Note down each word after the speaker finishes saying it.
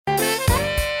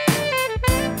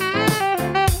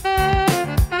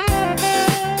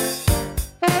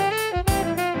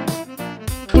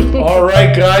All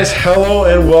right, guys. Hello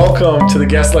and welcome to the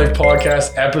Guest Life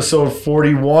Podcast, episode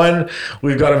 41.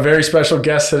 We've got a very special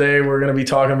guest today. We're going to be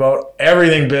talking about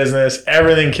everything business,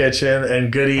 everything kitchen,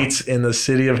 and good eats in the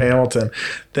city of Hamilton.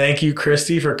 Thank you,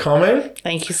 Christy, for coming.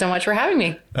 Thank you so much for having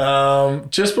me.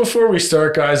 Just before we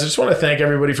start, guys, I just want to thank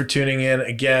everybody for tuning in.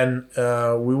 Again,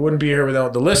 we wouldn't be here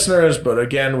without the listeners, but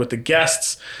again, with the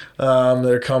guests that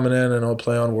are coming in, and I'll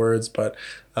play on words, but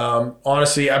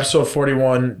honestly, episode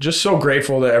 41, just so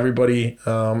grateful that everybody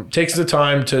takes the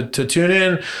time to tune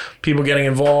in, people getting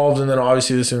involved, and then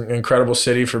obviously this incredible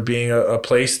city for being a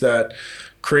place that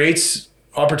creates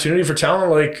opportunity for talent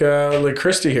like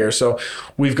Christy here. So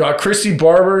we've got Christy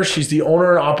Barber. She's the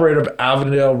owner and operator of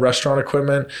Avondale Restaurant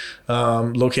Equipment,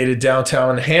 located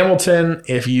downtown Hamilton.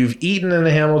 If you've eaten in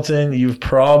Hamilton, you've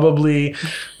probably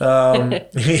been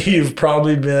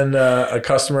a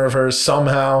customer of hers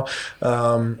somehow.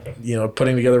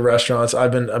 Putting together restaurants.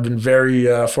 I've been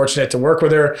very fortunate to work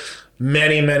with her.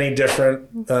 Many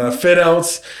different fit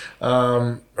outs.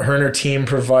 Her and her team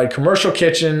provide commercial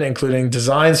kitchen, including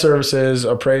design services,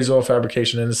 appraisal,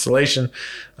 fabrication, and installation.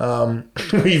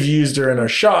 We've used her in our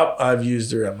shop. I've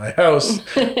used her at my house,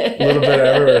 a little bit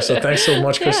everywhere. So thanks so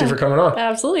much, Christy, for coming on.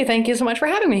 Absolutely. Thank you so much for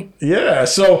having me. Yeah.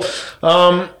 So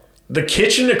the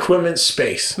kitchen equipment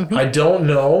space, I don't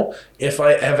know if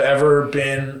I have ever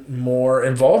been more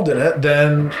involved in it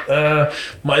than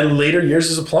my later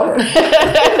years as a plumber.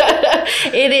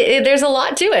 There's a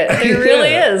lot to it. There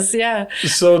really is. Yeah.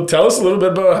 So tell us a little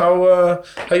bit about how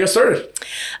you got started.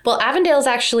 Well, Avondale is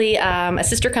actually a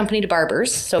sister company to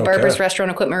Barber's. So Okay. Barber's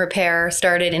Restaurant Equipment Repair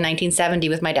started in 1970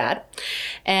 with my dad.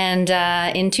 And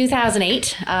in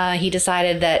 2008, he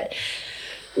decided that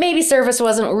maybe service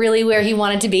wasn't really where he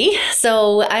wanted to be.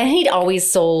 So he'd always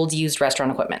sold used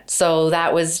restaurant equipment. So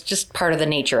that was just part of the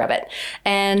nature of it.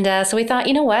 And so we thought,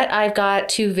 you know what? I've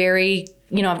got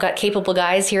I've got capable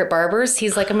guys here at Barber's.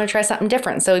 He's like, I'm going to try something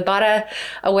different. So we bought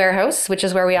a warehouse, which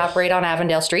is where we operate on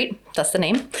Avondale Street. That's the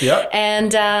name. Yeah.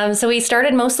 And so we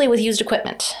started mostly with used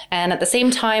equipment. And at the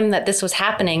same time that this was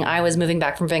happening, I was moving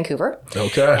back from Vancouver.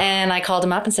 Okay. And I called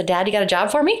him up and said, Dad, you got a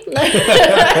job for me?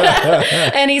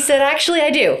 And he said, actually,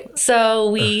 I do.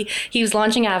 So he was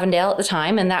launching Avondale at the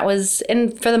time. And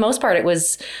for the most part, it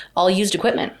was all used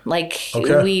equipment.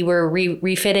 Okay. We were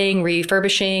refitting,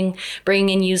 refurbishing,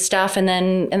 bringing in used stuff, and then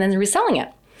reselling it.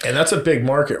 And that's a big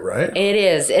market, right? It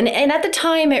is. And at the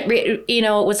time, it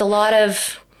was a lot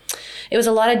of... It was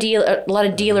a lot of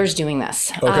dealers doing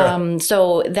this. Okay.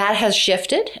 So that has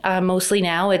shifted. Mostly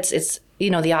now it's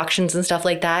the auctions and stuff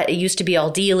like that. It used to be all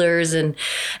dealers and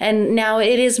now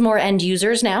it is more end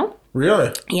users now.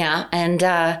 Really? Yeah. And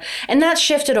that's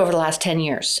shifted over the last 10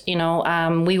 years.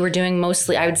 We were doing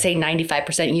mostly, I would say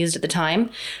 95% used at the time,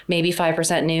 maybe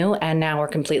 5% new. And now we're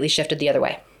completely shifted the other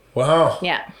way. Wow.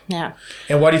 Yeah.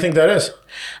 And why do you think that is?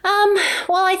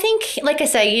 Well, I think, like I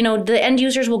say, the end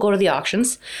users will go to the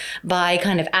auctions, buy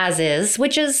kind of as is,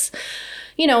 which is,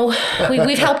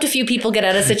 we've helped a few people get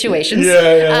out of situations.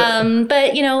 Yeah.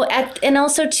 But, and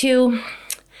also too,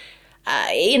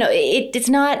 it's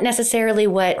not necessarily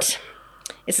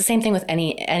it's the same thing with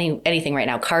anything right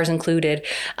now, cars included.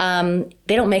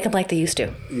 They don't make them like they used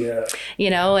to. Yeah.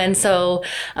 And so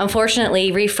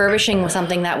unfortunately refurbishing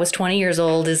something that was 20 years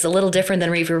old is a little different than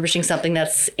refurbishing something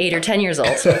that's 8 or 10 years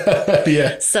old.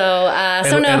 Yeah. So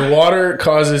no. And water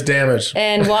causes damage.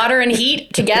 And water and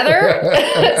heat together.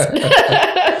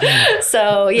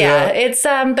 So it's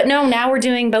but no, now we're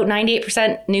doing about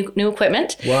 98% new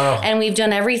equipment. Wow. And we've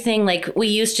done everything. Like we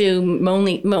used to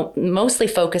mostly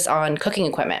focus on cooking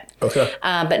equipment. Okay.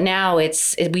 But now we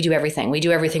do everything. We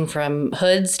do everything from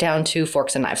hoods down to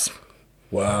forks and knives.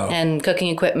 Wow. And cooking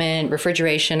equipment,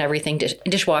 refrigeration, everything,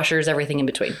 dishwashers, everything in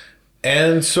between.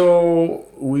 And so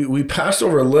we passed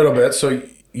over a little bit. So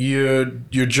your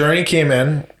journey came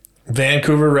in,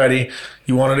 Vancouver ready.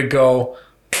 You wanted to go.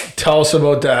 Tell us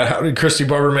about that. How did Christy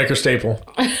Barber make her staple?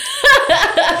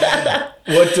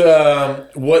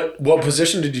 What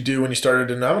position did you do when you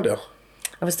started in Avondale?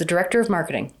 I was the director of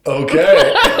marketing.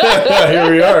 Okay. Here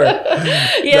we are.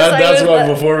 Yes, that's why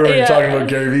before we were talking about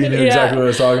Gary Vee, you knew exactly what I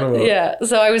was talking about. Yeah.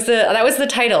 So that was the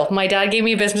title. My dad gave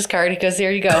me a business card because here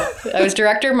you go. I was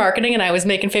director of marketing and I was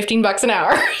making $15 an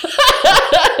hour.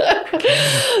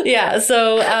 Yeah.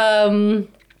 So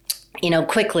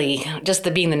quickly,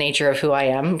 just being the nature of who I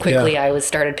am, quickly I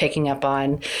started picking up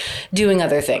on doing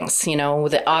other things.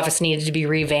 The office needed to be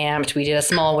revamped. We did a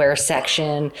smallware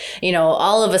section.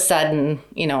 All of a sudden,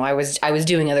 I was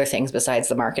doing other things besides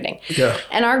the marketing. Yeah.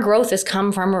 And our growth has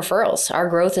come from referrals. Our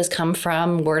growth has come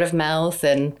from word of mouth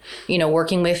and,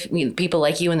 working with people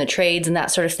like you in the trades and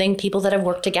that sort of thing, people that have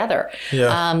worked together.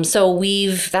 Yeah. So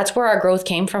that's where our growth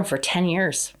came from for 10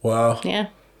 years. Wow. Yeah.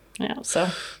 Yeah. So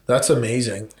that's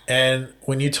amazing. And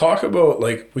when you talk about,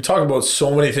 we talk about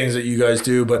so many things that you guys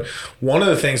do, but one of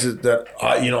the things that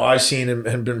I've seen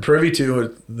and been privy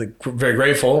to, very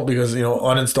grateful because,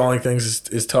 uninstalling things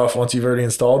is tough once you've already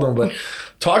installed them. But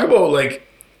talk about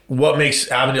what makes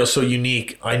Avondale so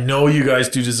unique. I know you guys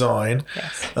do design,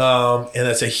 yes. And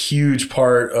that's a huge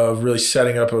part of really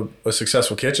setting up a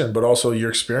successful kitchen, but also your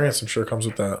experience, I'm sure, comes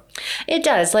with that. It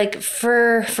does.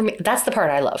 For me, that's the part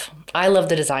I love. I love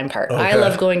the design part. Okay. I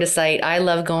love going to site. I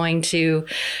love going to,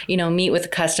 meet with the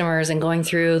customers and going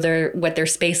through what their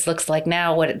space looks like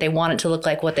now, what they want it to look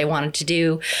like, what they want it to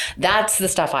do. That's the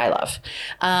stuff I love.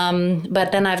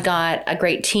 But then I've got a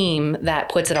great team that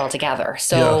puts it all together.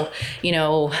 So,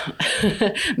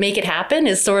 make it happen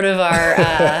is sort of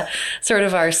our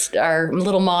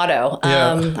little motto.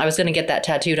 I was going to get that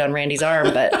tattooed on Randy's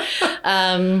arm, but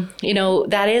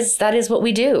that is what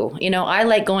we do. I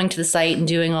like going to the site and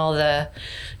doing all the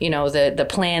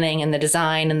planning and the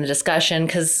design and the discussion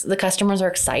because the customers are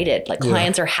excited.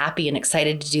 Clients are happy and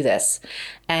excited to do this.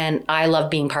 And I love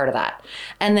being part of that.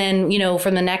 And then,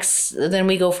 then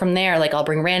we go from there. I'll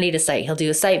bring Randy to site. He'll do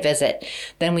a site visit.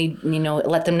 Then we,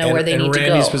 let them know where they need to go.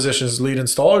 And Randy's position is lead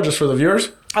installer, just for the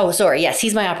viewers? Oh, sorry. Yes,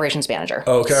 he's my operations manager.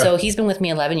 Okay. So he's been with me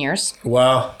 11 years.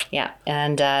 Wow. Yeah.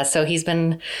 And so he's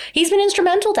been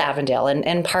instrumental to Avondale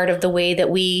and part of the way that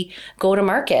we go to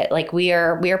market. We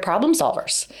are problem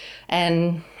solvers.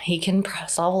 And he can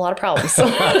solve a lot of problems. So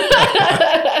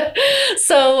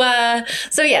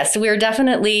yes, we're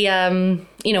definitely,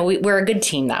 we're a good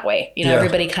team that way.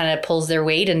 Everybody kind of pulls their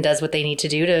weight and does what they need to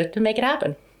do to make it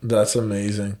happen. That's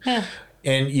amazing. Yeah.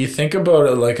 And you think about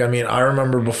it, I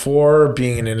remember before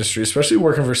being in industry, especially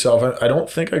working for yourself, I don't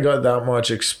think I got that much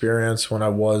experience when I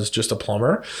was just a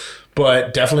plumber.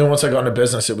 But definitely once I got into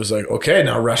business, it was okay,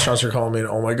 now restaurants are calling me, and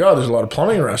oh my God, there's a lot of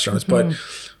plumbing in restaurants. Mm-hmm. But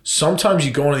sometimes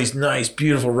you go into these nice,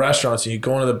 beautiful restaurants and you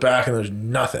go into the back and there's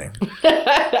nothing.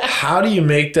 How do you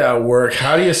make that work?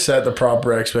 How do you set the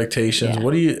proper expectations? Yeah.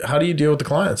 How do you deal with the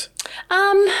clients?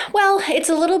 Well, it's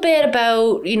a little bit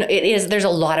about, there's a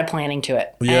lot of planning to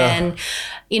it. Yeah. And,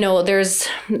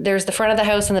 there's the front of the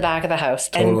house and the back of the house.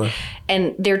 Totally.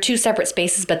 And they're two separate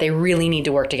spaces, but they really need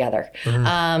to work together.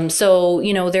 Mm-hmm. So,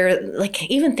 they're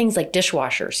even things like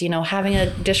dishwashers, having a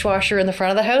dishwasher in the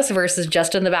front of the house versus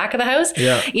just in the back of the house.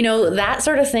 Yeah. That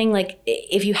sort of thing.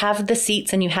 If you have the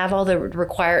seats and you have all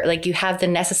the you have the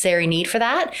necessary need for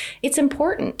that, it's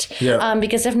important. Yeah.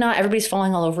 Because if not, everybody's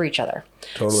falling all over each other.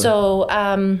 Totally. So,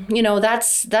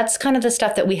 that's kind of the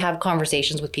stuff that we have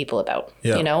conversations with people about.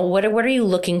 Yeah. What are you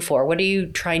looking for? What are you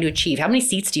trying to achieve? How many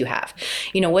seats do you have?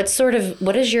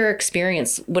 What is your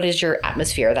experience? What is your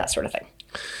atmosphere? That sort of thing.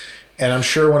 And I'm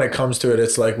sure when it comes to it,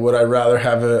 it's would I rather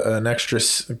have an extra,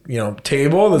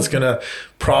 table that's going to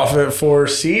profit 4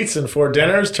 seats and 4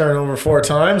 dinners, turn over 4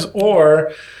 times,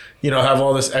 or have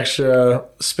all this extra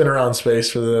spin around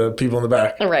space for the people in the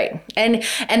back. Right. And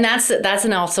that's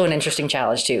also an interesting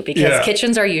challenge too, because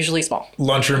kitchens are usually small.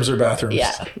 Lunchrooms or bathrooms.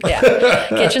 Yeah.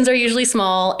 Kitchens are usually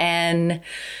small and,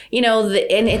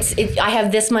 I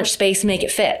have this much space to make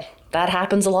it fit. That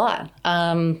happens a lot,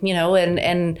 and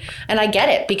I get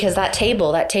it because that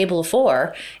table of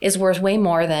 4 is worth way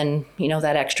more than,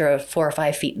 that extra 4 or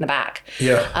 5 feet in the back.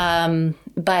 Yeah.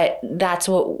 But that's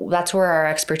where our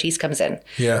expertise comes in.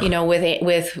 Yeah.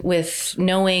 With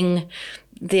knowing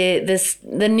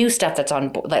the new stuff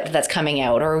that's coming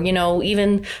out, or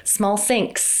even small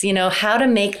sinks, how to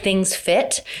make things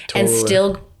fit. Totally. And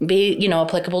still be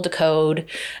applicable to code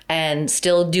and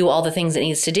still do all the things it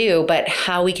needs to do, but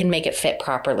how we can make it fit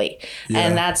properly. Yeah.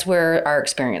 And that's where our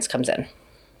experience comes in.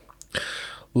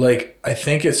 I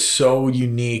think it's so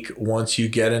unique once you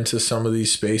get into some of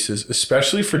these spaces,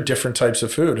 especially for different types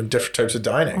of food and different types of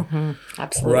dining. Mm-hmm.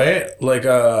 Absolutely. Right?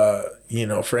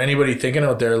 For anybody thinking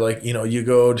out there, you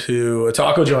go to a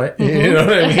taco joint, you know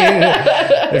what I mean?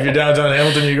 If you're downtown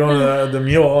Hamilton, you go to the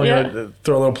Mule,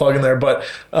 throw a little plug in there. But,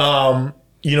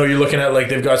 you're looking at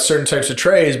they've got certain types of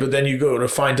trays, but then you go to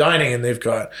fine dining and they've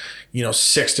got,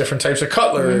 6 different types of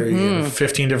cutlery,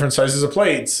 15 different sizes of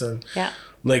plates. And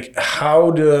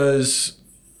how does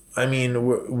I mean,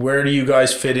 where do you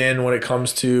guys fit in when it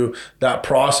comes to that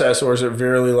process? Or is it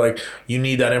really like you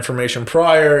need that information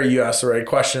prior, you ask the right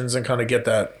questions and kind of get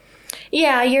that?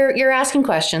 Yeah, you're asking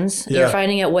questions. Yeah. You're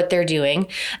finding out what they're doing.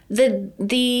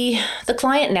 The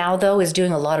client now though is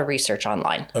doing a lot of research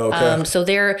online. Okay. So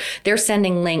they're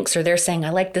sending links, or they're saying I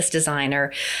like this design,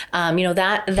 or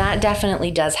that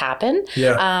definitely does happen.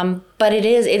 Yeah. But it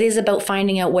is about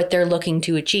finding out what they're looking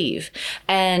to achieve.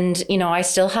 And I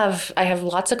have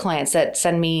lots of clients that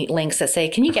send me links that say,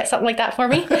 can you get something like that for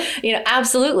me?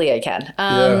 Absolutely I can.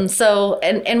 Yeah. So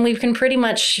and we can pretty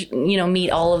much meet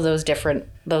all of those different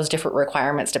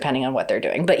requirements depending on what they're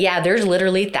doing. But yeah, there's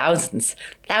literally thousands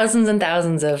and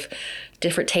thousands of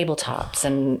different tabletops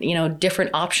and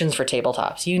different options for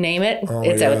tabletops. You name it,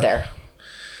 it's out there.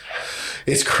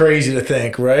 It's crazy to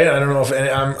think, right? I don't know if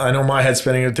I know my head's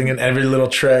spinning and thinking every little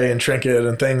tray and trinket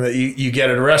and thing that you get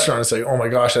at a restaurant. It's like, oh my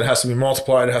gosh, it has to be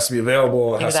multiplied. It has to be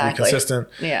available. It has to be consistent.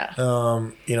 Yeah.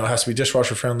 It has to be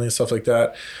dishwasher friendly and stuff like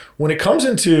that. When it comes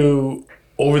into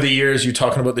over the years, you're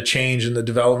talking about the change and the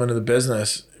development of the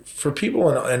business for people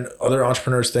and other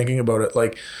entrepreneurs thinking about it.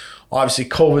 Like obviously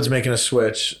COVID's making a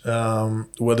switch,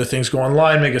 whether things go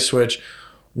online, make a switch.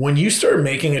 When you start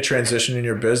making a transition in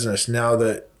your business, now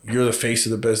that you're the face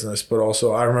of the business, but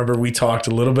also I remember we talked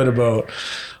a little bit about,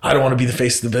 I don't want to be the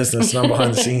face of the business and I'm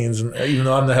behind the scenes. And even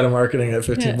though I'm the head of marketing at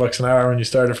 $15 an hour when you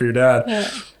started for your dad,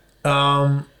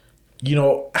 how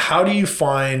do you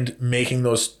find making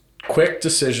those quick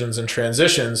decisions and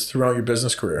transitions throughout your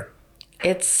business career?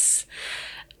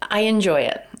 I enjoy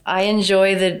it. I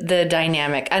enjoy the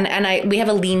dynamic, and we have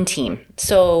a lean team.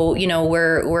 So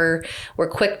we're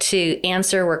quick to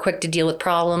answer, we're quick to deal with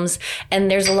problems, and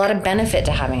there's a lot of benefit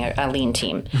to having a lean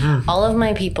team. Mm-hmm. All of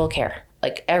my people care.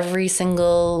 Like every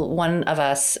single one of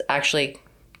us actually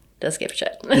does give a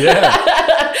shit.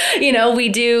 Yeah. We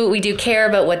do care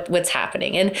about what's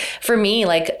happening. And for me,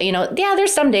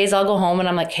 there's some days I'll go home and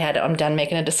I'm like, hey, I'm done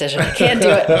making a decision. I can't do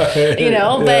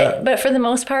it. But for the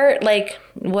most part, like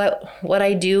what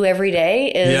I do every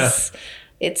day is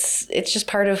it's just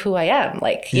part of who I am.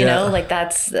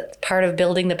 That's part of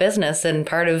building the business and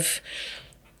part of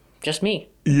just me.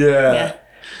 Yeah.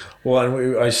 Well,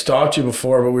 and I stopped you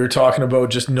before, but we were talking about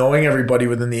just knowing everybody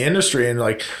within the industry and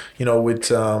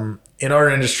with in our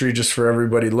industry, just for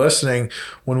everybody listening,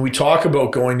 when we talk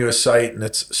about going to a site and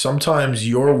it's sometimes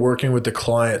you're working with the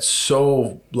client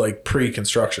so like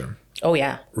pre-construction. Oh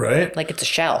yeah. Right? Like it's a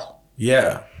shell.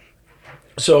 Yeah.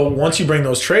 So once you bring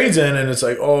those trades in and it's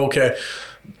like, oh, okay,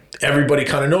 everybody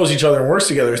kind of knows each other and works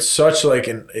together. It's such like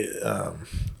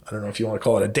I don't know if you want to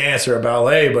call it a dance or a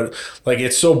ballet, but like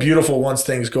it's so beautiful once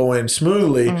things go in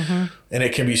smoothly, and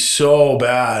it can be so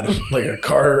bad, like a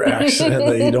car accident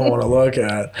that you don't want to look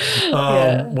at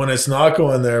when it's not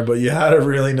going there. But you had a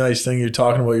really nice thing you're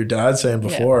talking about your dad saying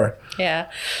before.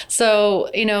 Yeah. So,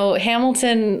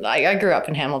 Hamilton, I grew up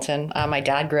in Hamilton. My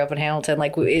dad grew up in Hamilton.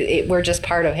 Like we're just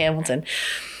part of Hamilton,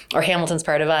 or Hamilton's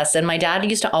part of us. And my dad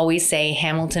used to always say,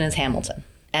 Hamilton is Hamilton.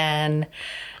 And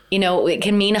it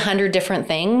can mean 100 different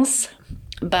things,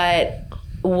 but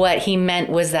what he meant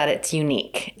was that it's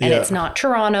unique, and it's not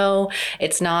Toronto.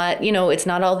 It's not, it's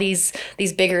not all these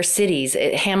bigger cities.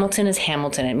 Hamilton is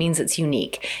Hamilton. It means it's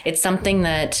unique. It's something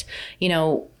that,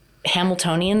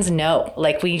 Hamiltonians know.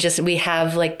 Like we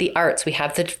have like the arts, we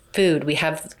have the food, we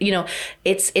have,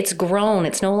 it's grown.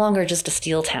 It's no longer just a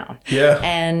steel town. Yeah.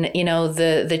 And,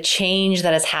 the change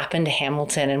that has happened to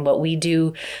Hamilton and what we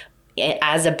do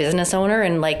as a business owner,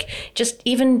 and like just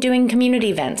even doing community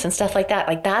events and stuff like that.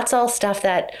 Like that's all stuff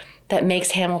that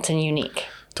makes Hamilton unique.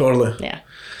 Totally. Yeah.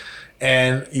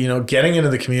 And, getting into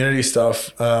the community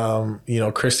stuff,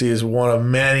 Christy is one of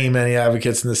many, many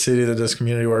advocates in the city that does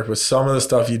community work, but some of the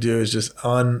stuff you do is just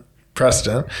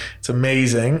unprecedented. It's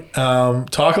amazing.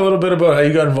 Talk a little bit about how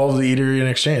you got involved with the Eatery and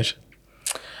Exchange.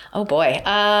 Oh boy.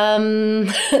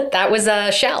 That was a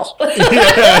shell.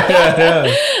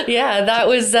 Yeah, that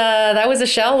was a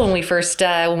shell when we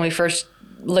first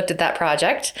looked at that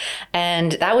project.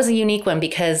 And that was a unique one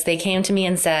because they came to me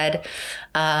and said,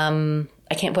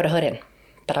 I can't put a hood in,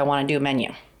 but I want to do a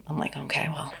menu. I'm like, okay,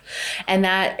 well, and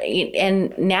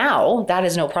now that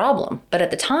is no problem. But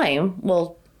at the time,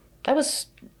 well, that was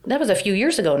a few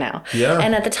years ago now. Yeah.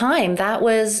 And at the time it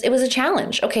was a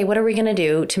challenge. Okay, what are we going to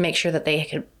do to make sure that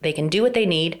they can do what they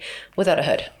need without a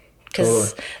hood?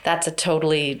 Because that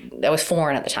was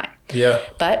foreign at the time. Yeah.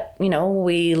 But,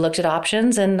 we looked at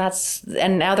options and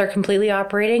now they're completely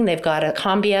operating. They've got a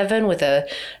combi oven with a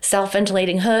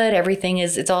self-ventilating hood. Everything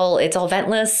it's all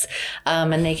ventless.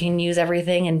 And they can use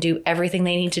everything and do everything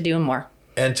they need to do and more.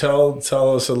 And tell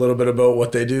us a little bit about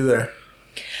what they do there.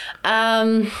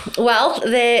 So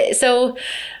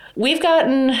we've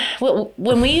gotten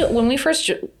when we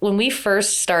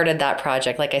first started that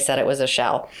project, like I said, it was a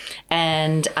shell,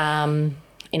 and I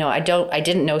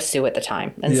didn't know Sue at the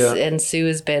time, and Sue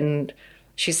has been.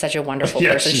 She's such a wonderful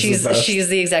person. She's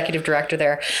the executive director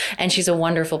there, and she's a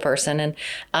wonderful person.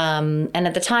 And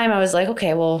at the time, I was like,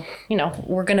 okay, well,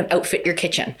 we're going to outfit your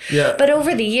kitchen. Yeah. But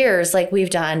over the years, like we've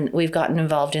gotten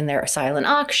involved in their silent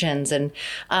auctions, and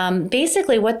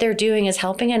basically what they're doing is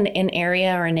helping an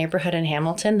area or a neighborhood in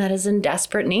Hamilton that is in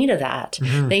desperate need of that.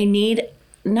 Mm-hmm. They need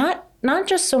not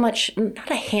just so much, not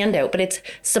a handout, but it's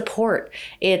support.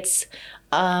 It's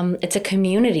a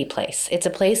community place. It's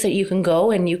a place that you can go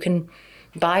and you can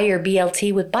buy your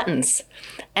BLT with buttons.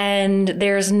 And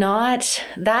there's not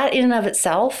that in and of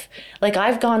itself. Like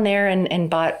I've gone there and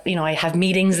bought, I have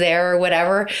meetings there or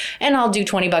whatever, and I'll do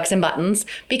 $20 in buttons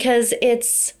because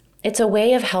it's a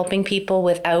way of helping people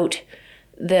without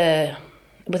the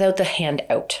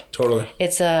handout. Totally.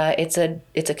 It's a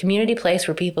community place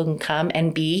where people can come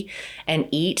and be and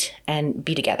eat and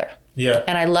be together. Yeah.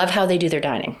 And I love how they do their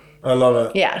dining. I love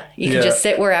it. Yeah. You can just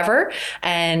sit wherever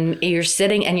and you're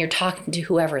sitting and you're talking to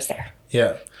whoever's there.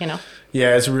 Yeah.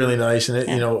 Yeah, it's really nice.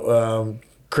 And,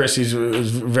 Chrissy's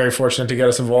was very fortunate to get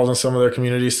us involved in some of their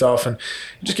community stuff and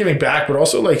just giving back, but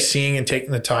also like seeing and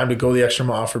taking the time to go the extra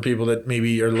mile for people that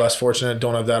maybe are less fortunate,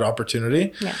 don't have that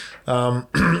opportunity. Yeah.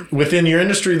 Within your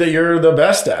industry that you're the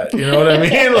best at, you know what I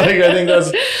mean? Like, I think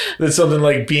that's something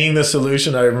like being the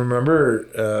solution. I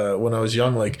remember when I was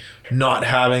young, like not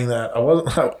having that.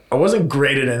 I wasn't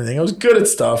great at anything. I was good at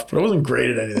stuff, but I wasn't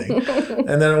great at anything.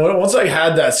 And then once I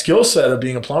had that skill set of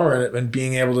being a plumber and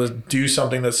being able to do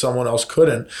something that someone else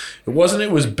couldn't, it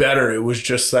was better. It was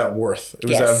just that worth. It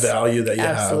was that value that you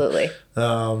have. Absolutely.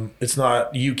 It's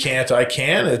not you can't, I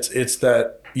can. It's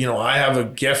that, I have a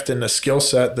gift and a skill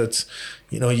set that's,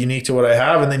 unique to what I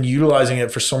have, and then utilizing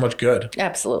it for so much good.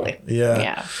 Absolutely. Yeah.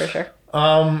 Yeah, for sure.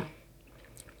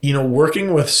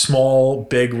 Working with small,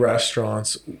 big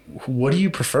restaurants, what do you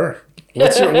prefer?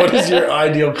 What is your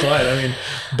ideal client? I mean,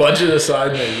 budget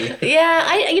aside, maybe.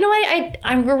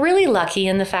 Yeah, we're really lucky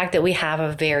in the fact that we have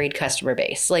a varied customer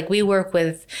base. Like we work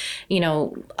with,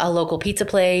 a local pizza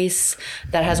place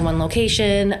that has one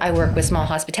location. I work with small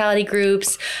hospitality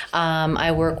groups.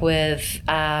 I work with,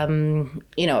 and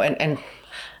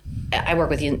I work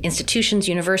with institutions,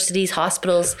 universities,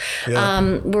 hospitals.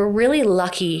 Yeah. We're really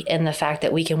lucky in the fact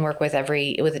that we can work with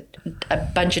a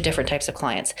bunch of different types of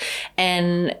clients,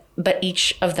 but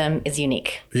each of them is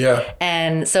unique. Yeah.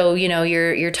 And so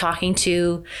you're talking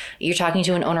to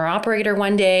an owner operator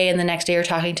one day, and the next day you're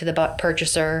talking to the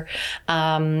purchaser.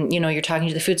 You're talking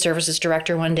to the food services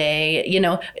director one day.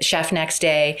 Chef next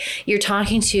day. You're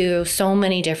talking to so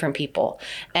many different people,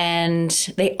 and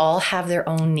they all have their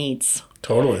own needs.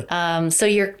 Totally. So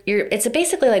it's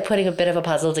basically like putting a bit of a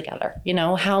puzzle together.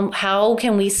 How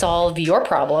can we solve your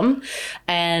problem,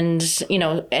 and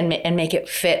make it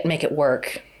fit, make it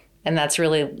work, and that's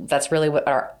really what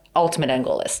our ultimate end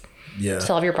goal is. Yeah.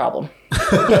 Solve your problem.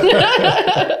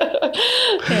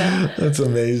 Yeah. That's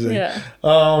amazing. Yeah.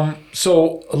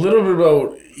 So a little bit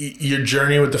about your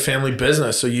journey with the family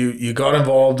business. So you got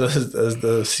involved as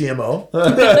the CMO,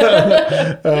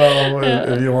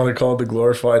 if you want to call it the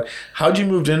glorified. How'd you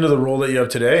move into the role that you have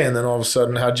today? And then all of a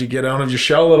sudden, how'd you get out of your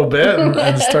shell a little bit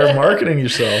and start marketing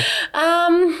yourself?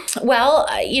 So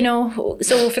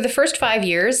for the first 5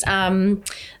 years,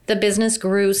 the business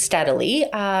grew steadily.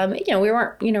 We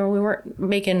weren't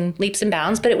making leaps and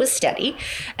bounds, but it was steady.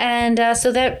 And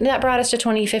so that brought us to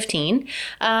 2015.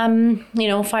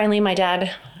 Finally my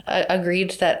dad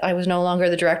agreed that I was no longer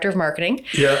the director of marketing.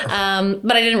 Yeah.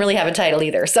 But I didn't really have a title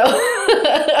either. So,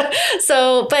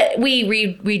 but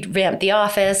we revamped the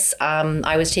office.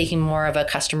 I was taking more of a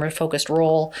customer focused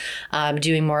role,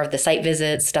 doing more of the site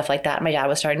visits, stuff like that. My dad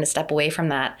was starting to step away from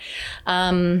that.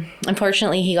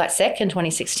 Unfortunately, he got sick in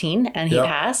 2016 and he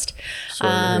passed.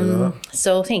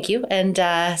 So thank you. And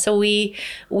so we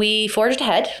forged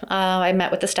ahead. I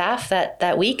met with the staff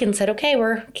that week and said, okay,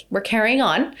 we're carrying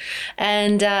on.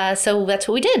 And so that's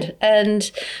what we did.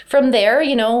 And from there,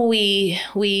 we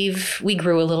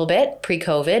grew a little bit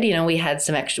pre-COVID. We had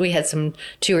some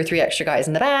 2 or 3 extra guys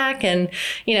in the back, and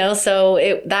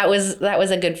so that was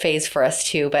a good phase for us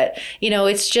too. But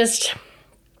it's just.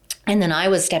 And then I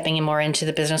was stepping in more into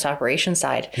the business operations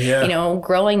side,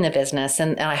 growing the business.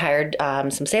 And I hired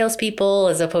some salespeople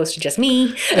as opposed to just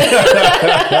me. So,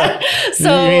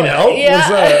 you mean help? Yeah. What's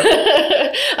that?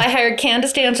 I hired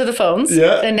Candace to answer the phones.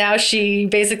 Yeah. And now she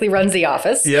basically runs the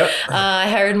office. Yeah. I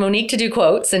hired Monique to do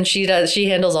quotes, and she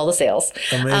handles all the sales.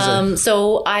 Amazing.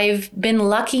 So I've been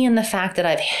lucky in the fact that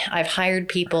I've hired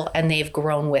people and they've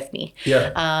grown with me.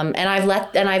 Yeah. And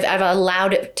I've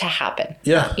allowed it to happen.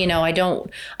 Yeah. You know, I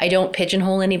don't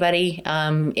pigeonhole anybody.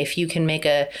 If you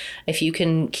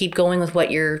can keep going with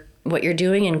what you're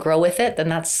doing and grow with it, then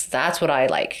that's what I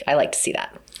like. I like to see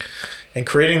that. And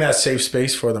creating that safe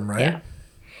space for them, right? Yeah.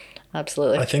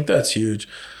 Absolutely. I think that's huge.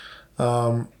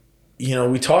 You know,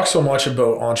 we talk so much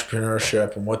about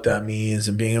entrepreneurship and what that means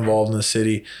and being involved in the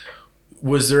city.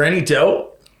 Was there any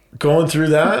doubt going through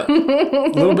that?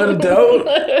 A little bit of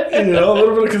doubt, you know, a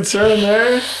little bit of concern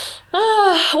there.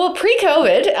 Well,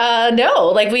 pre-COVID, no.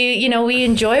 Like we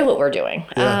enjoy what we're doing,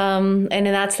 Yeah. and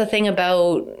that's the thing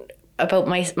about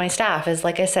my staff is,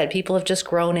 like I said, people have just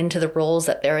grown into the roles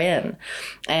that they're in,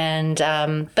 and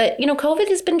but you know, COVID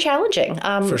has been challenging.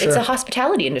 For It's sure. a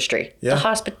hospitality industry. Yeah. The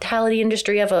hospitality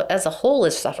industry as a whole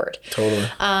has suffered.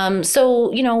 Totally.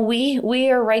 So you know,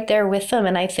 we are right there with them,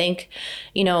 and I think,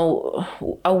 you know,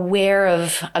 aware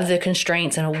of the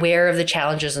constraints and aware of the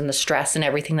challenges and the stress and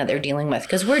everything that they're dealing with,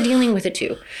 because we're dealing with it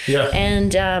too. Yeah.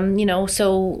 And you know,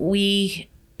 so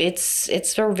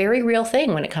it's a very real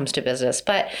thing when it comes to business,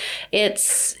 but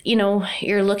it's, you know,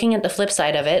 you're looking at the flip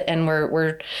side of it, and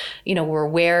we're you know, we're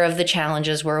aware of the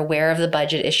challenges, we're aware of the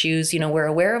budget issues, you know, we're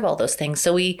aware of all those things.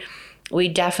 So we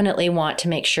definitely want to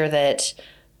make sure that,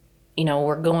 you know,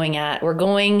 we're going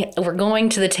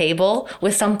to the table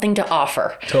with something to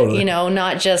offer. Totally. You know,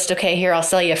 not just, okay, here, I'll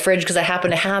sell you a fridge because I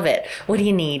happen to have it. What do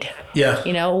you need? Yeah.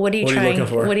 You know, what are you looking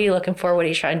for? What are you looking for? What are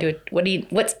you trying to do?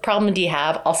 What problem do you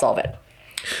have? I'll solve it.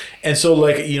 And so,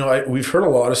 like, you know, we've heard a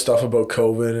lot of stuff about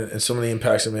COVID and some of the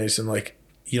impacts it makes. And, like,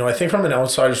 you know, I think from an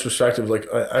outsider's perspective,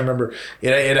 like, I remember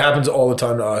it happens all the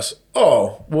time to us.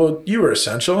 Oh, well, you were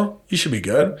essential. You should be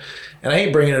good. And I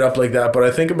hate bringing it up like that, but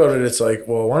I think about it, it's like,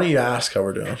 well, why don't you ask how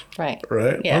we're doing? Right.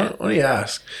 Right? Yeah. Why don't you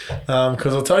ask?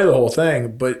 Because I'll tell you the whole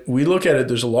thing. But we look at it,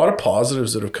 there's a lot of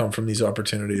positives that have come from these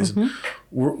opportunities. Mm-hmm.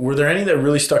 Were there any that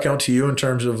really stuck out to you in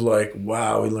terms of, like,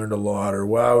 wow, we learned a lot, or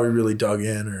wow, we really dug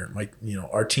in, or, like, you know,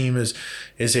 our team is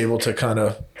able to kind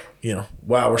of, you know,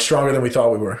 wow, we're stronger than we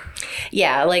thought we were?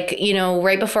 Yeah, like, you know,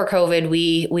 right before COVID,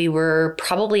 we were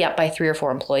probably up by 3 or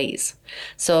 4 employees.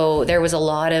 So there was a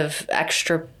lot of I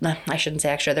shouldn't say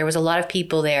extra, there was a lot of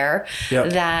people there Yeah.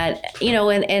 that, you know,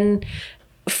 and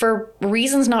for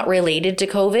reasons not related to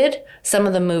COVID, some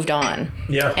of them moved on.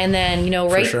 Yeah. And then, you know,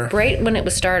 sure. right when it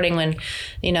was starting, when,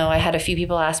 you know, I had a few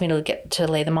people ask me to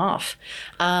lay them off.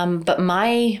 But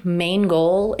my main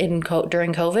goal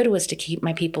during COVID was to keep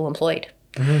my people employed.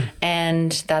 Mm-hmm.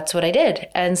 And that's what I did.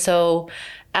 And so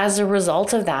as a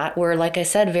result of that, we're, like I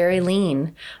said, very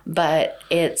lean, but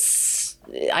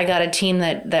I got a team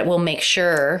that will make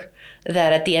sure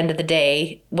that at the end of the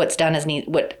day, what's done is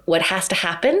what has to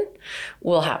happen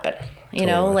will happen. You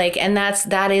know, like, and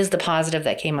that is the positive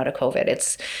that came out of COVID.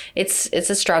 It's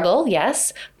a struggle,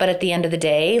 yes, but at the end of the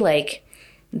day, like,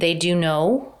 they do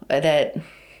know that,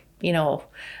 you know,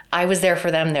 I was there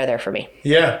for them, they're there for me.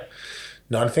 Yeah.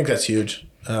 No, I think that's huge.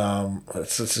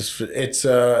 It's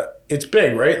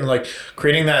big, right? And, like,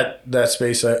 creating that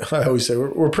space. I always say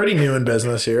we're pretty new in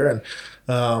business here, and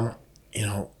you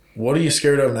know, what are you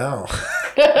scared of now?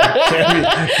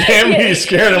 Can't be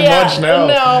scared of much now.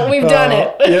 No, we've done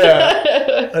it.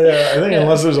 Yeah. I think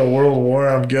unless there's a world war,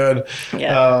 I'm good.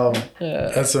 Yeah.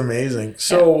 That's amazing.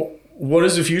 So, what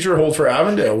does the future hold for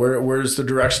Avondale? Where's the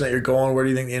direction that you're going? Where do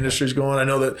you think the industry's going? I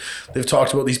know that they've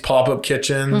talked about these pop-up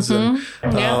kitchens,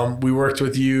 and we worked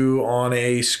with you on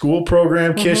a school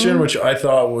program kitchen, which I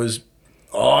thought was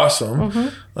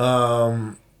awesome.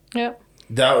 Yeah.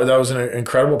 That was an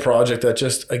incredible project that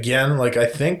just, again, like, I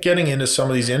think getting into some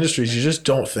of these industries you just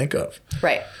don't think of.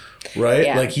 Right.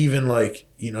 Yeah. Like, even, like,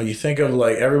 you know, you think of,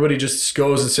 like, everybody just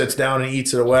goes and sits down and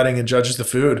eats at a wedding and judges the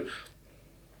food.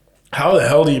 How the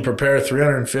hell do you prepare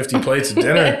 350 plates of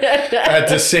dinner at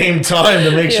the same time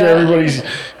to make sure everybody's,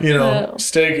 you know,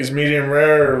 steak is medium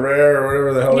rare or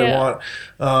whatever the hell they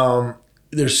want?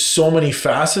 There's so many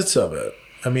facets of it.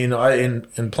 I mean,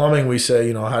 in plumbing, we say,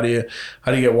 you know, how do you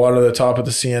get water to the top of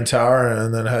the CN Tower,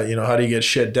 and then how do you get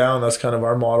shit down? That's kind of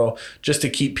our model, just to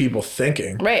keep people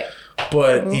thinking. Right.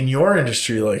 But in your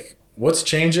industry, like, what's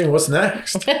changing? What's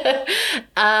next?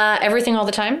 Everything all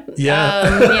the time.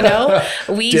 Yeah. You know,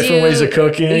 we different ways of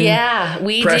cooking. Yeah,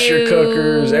 we pressure do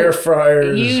cookers, air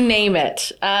fryers. You name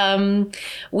it.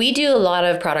 We do a lot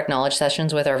of product knowledge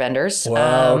sessions with our vendors.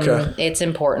 Wow. Okay. It's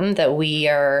important that we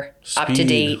are up to Speed.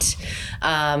 date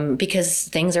because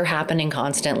things are happening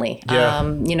constantly. Yeah.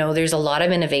 There's a lot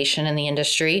of innovation in the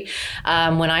industry.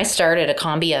 When I started, a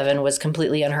combi oven was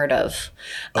completely unheard of.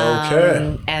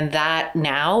 Okay. And that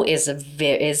now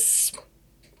is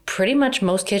pretty much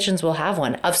most kitchens will have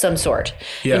one of some sort.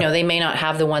 Yeah. They may not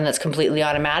have the one that's completely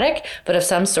automatic, but of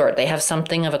some sort, they have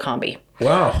something of a combi.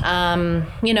 Wow.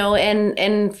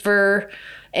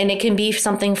 And it can be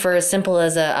something for as simple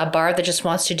as a bar that just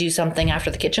wants to do something after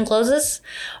the kitchen closes,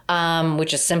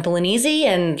 which is simple and easy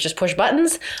and just push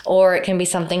buttons. Or it can be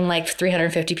something like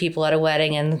 350 people at a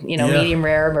wedding and, medium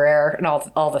rare, and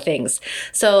all the things.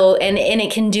 So, and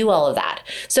it can do all of that.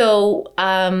 So,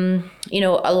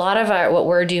 a lot of what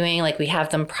we're doing, like we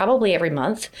have them probably every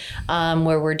month,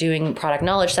 where we're doing product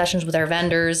knowledge sessions with our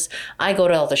vendors. I go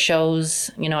to all the shows.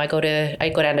 I go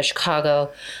down to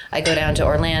Chicago. I go down to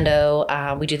Orlando.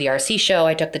 We do the RC show.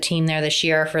 I took the team there this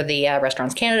year for the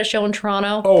Restaurants Canada show in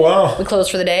Toronto. Oh, wow. We closed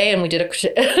for the day and we took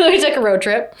a road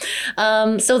trip.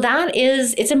 So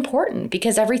it's important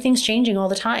because everything's changing all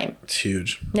the time. It's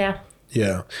huge. Yeah.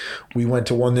 Yeah. We went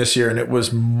to one this year and it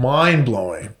was mind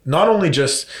blowing. Not only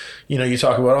just, you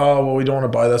talk about, oh, well, we don't want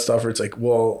to buy that stuff. Or it's like,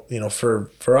 well,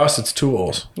 for us, it's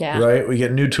tools, yeah. Right? We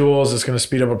get new tools. It's going to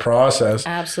speed up a process.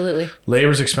 Absolutely.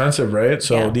 Labor's expensive, right?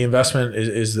 So yeah. the investment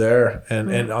is there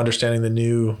and understanding the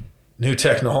new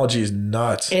technology is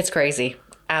nuts. It's crazy.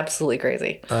 Absolutely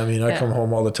crazy. I mean, I come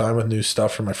home all the time with new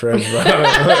stuff from my fridge. But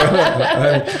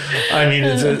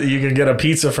you can get a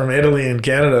pizza from Italy and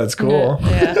Canada. It's cool.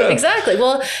 Yeah, exactly.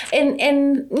 Well,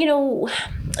 and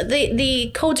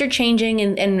the codes are changing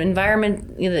and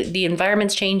environment, the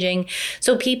environment's changing.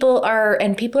 So people are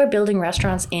building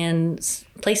restaurants in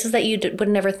places that you would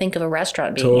never think of a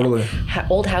restaurant being totally in.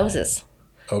 Old houses.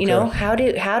 Okay. How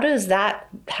does that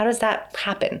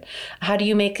happen? How do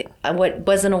you make what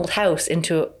was an old house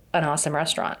into an awesome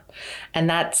restaurant? And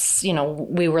that's,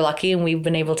 we were lucky and we've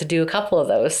been able to do a couple of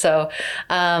those. So,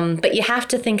 but you have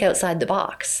to think outside the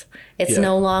box. It's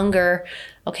no longer,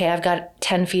 okay, I've got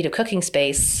 10 feet of cooking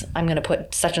space. I'm going to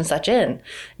put such and such in.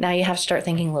 Now you have to start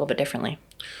thinking a little bit differently.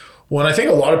 Well, and I think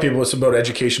a lot of people, it's about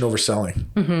education over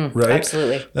selling, right?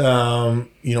 Absolutely.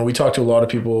 We talk to a lot of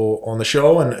people on the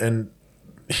show and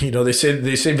they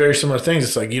say very similar things.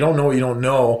 It's like, you don't know what you don't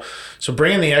know. So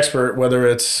bring in the expert, whether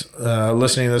it's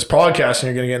listening to this podcast and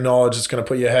you're going to get knowledge that's going to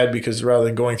put you ahead, because rather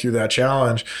than going through that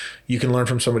challenge, you can learn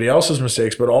from somebody else's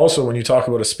mistakes. But also when you talk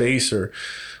about a space or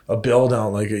a build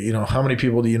out, like, how many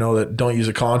people do you know that don't use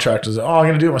a contractor? I'm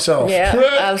going to do it myself. Yeah,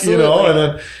 absolutely. And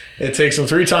then it takes them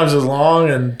 3 times as long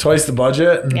and twice the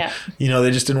budget. And,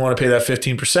 they just didn't want to pay that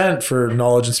 15% for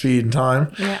knowledge and speed and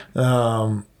time.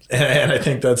 Yeah. And I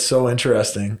think that's so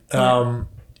interesting. Talk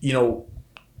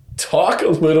a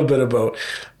little bit about,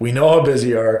 we know how busy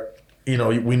you are.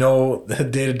 We know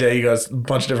day to day you got a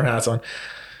bunch of different hats on.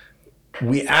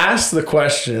 We ask the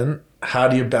question, how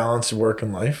do you balance work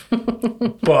and life?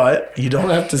 But you don't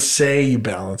have to say you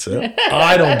balance it.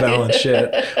 I don't balance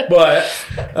shit. But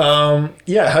how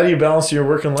do you balance your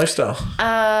work and lifestyle?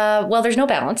 Well, there's no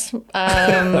balance.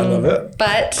 I love it.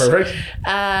 But perfect.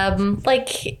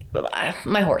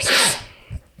 My horses.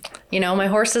 My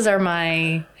horses are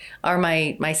my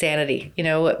sanity.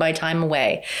 My time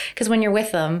away. Because when you're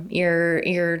with them,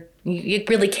 you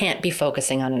really can't be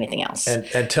focusing on anything else.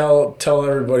 And tell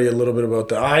everybody a little bit about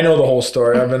that. I know the whole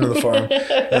story. I've been to the farm.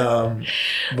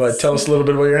 But tell us a little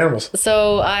bit about your animals.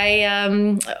 So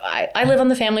I live on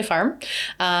the family farm.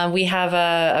 We have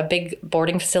a big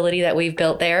boarding facility that we've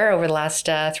built there over the last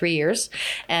 3 years.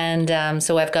 And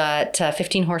so I've got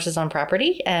 15 horses on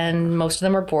property, and most of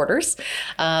them are boarders.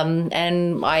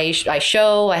 And I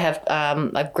show. I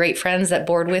have great friends that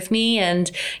board with me,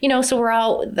 and so we're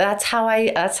all.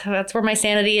 That's where my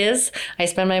sanity is. I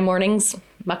spend my mornings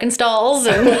mucking stalls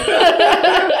and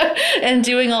and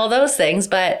doing all those things.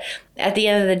 But at the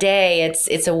end of the day,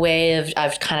 it's a way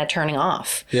of kind of turning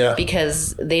off. Yeah.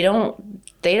 Because they don't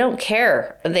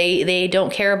care. They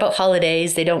don't care about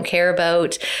holidays. They don't care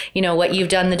about, what you've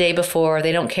done the day before.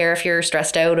 They don't care if you're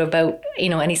stressed out about,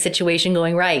 any situation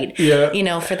going right.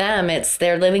 Yeah. For them,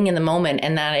 they're living in the moment,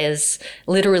 and that is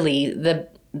literally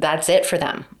that's it for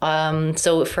them.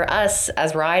 So for us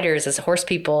as riders, as horse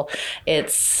people,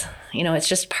 it's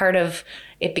just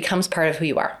it becomes part of who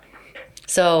you are.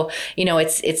 So,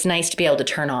 it's nice to be able to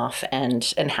turn off and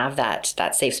have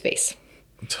that safe space.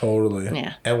 Totally.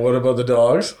 Yeah. And what about the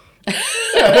dogs? we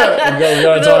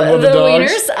gotta talk about the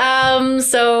dogs. Wieners.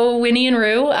 So Winnie and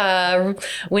Rue.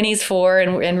 Winnie's 4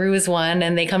 and Rue is 1,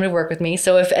 and they come to work with me.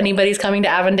 So if anybody's coming to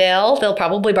Avondale, they'll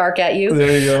probably bark at you.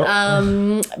 There you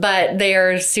go. But they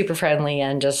are super friendly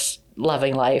and just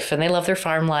loving life, and they love their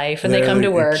farm life, and they They're come to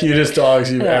the work. cutest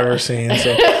dogs you've ever seen.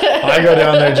 So I go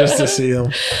down there just to see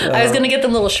them. I was going to get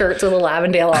them little shirts with a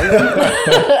Lavendale on them.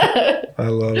 I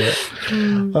love it.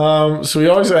 So we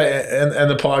always end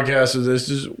the podcast with this.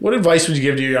 Just what advice would you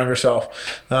give to your younger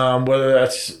self? Whether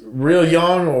that's real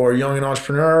young or young and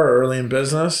entrepreneur or early in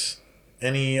business.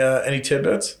 Any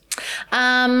tidbits?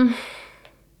 And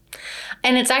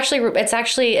it's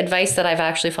actually advice that I've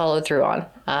actually followed through on.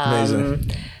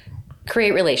 Amazing.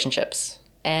 Create relationships.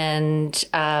 And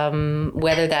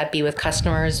whether that be with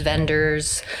customers,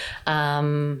 vendors,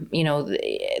 third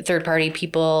party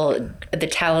people, the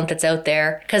talent that's out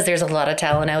there, because there's a lot of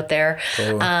talent out there.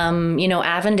 Totally.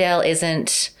 Avondale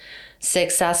isn't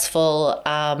successful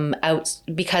out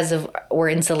because of we're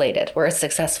insulated. We're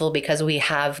successful because we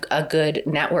have a good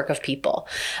network of people.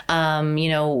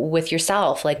 With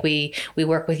yourself, like we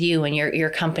work with you and your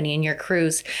company and your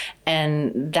crews,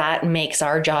 and that makes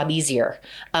our job easier.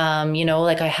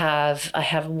 Like I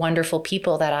have wonderful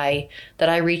people that I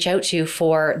reach out to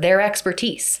for their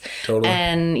expertise. Totally.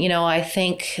 And I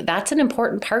think that's an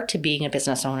important part to being a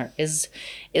business owner is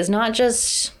not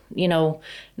just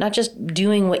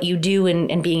doing what you do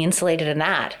and being insulated in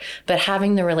that, but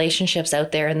having the relationships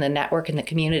out there in the network and the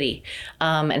community,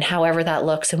 and however that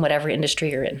looks in whatever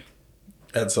industry you're in.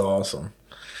 That's awesome.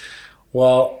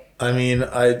 Well, I mean,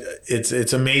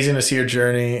 it's amazing to see your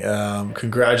journey.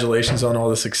 Congratulations on all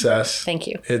the success. Thank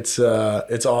you. It's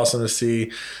awesome to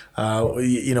see.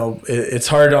 It's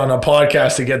hard on a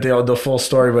podcast to get the full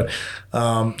story, but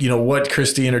what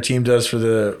Christy and her team does for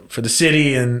the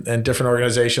city and different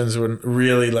organizations would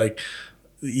really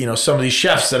some of these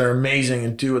chefs that are amazing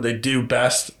and do what they do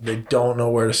best, they don't know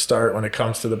where to start when it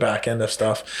comes to the back end of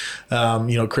stuff.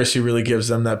 Christy really gives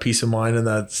them that peace of mind and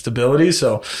that stability.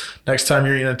 So next time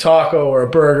you're eating a taco or a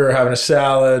burger, having a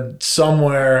salad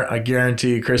somewhere, I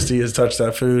guarantee Christy has touched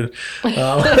that food.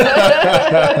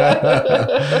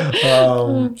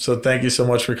 So thank you so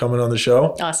much for coming on the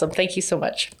show. Awesome. Thank you so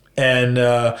much.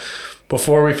 And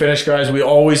before we finish, guys, we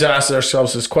always ask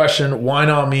ourselves this question: why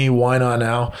not me? Why not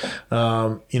now?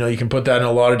 You can put that in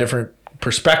a lot of different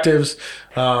perspectives.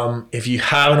 If you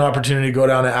have an opportunity to go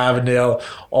down to Avondale,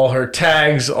 all her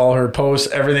tags, all her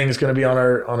posts, everything is going to be on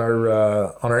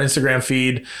our Instagram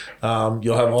feed.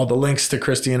 You'll have all the links to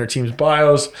Christy and her team's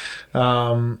bios.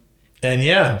 Thank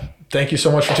you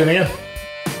so much for tuning in.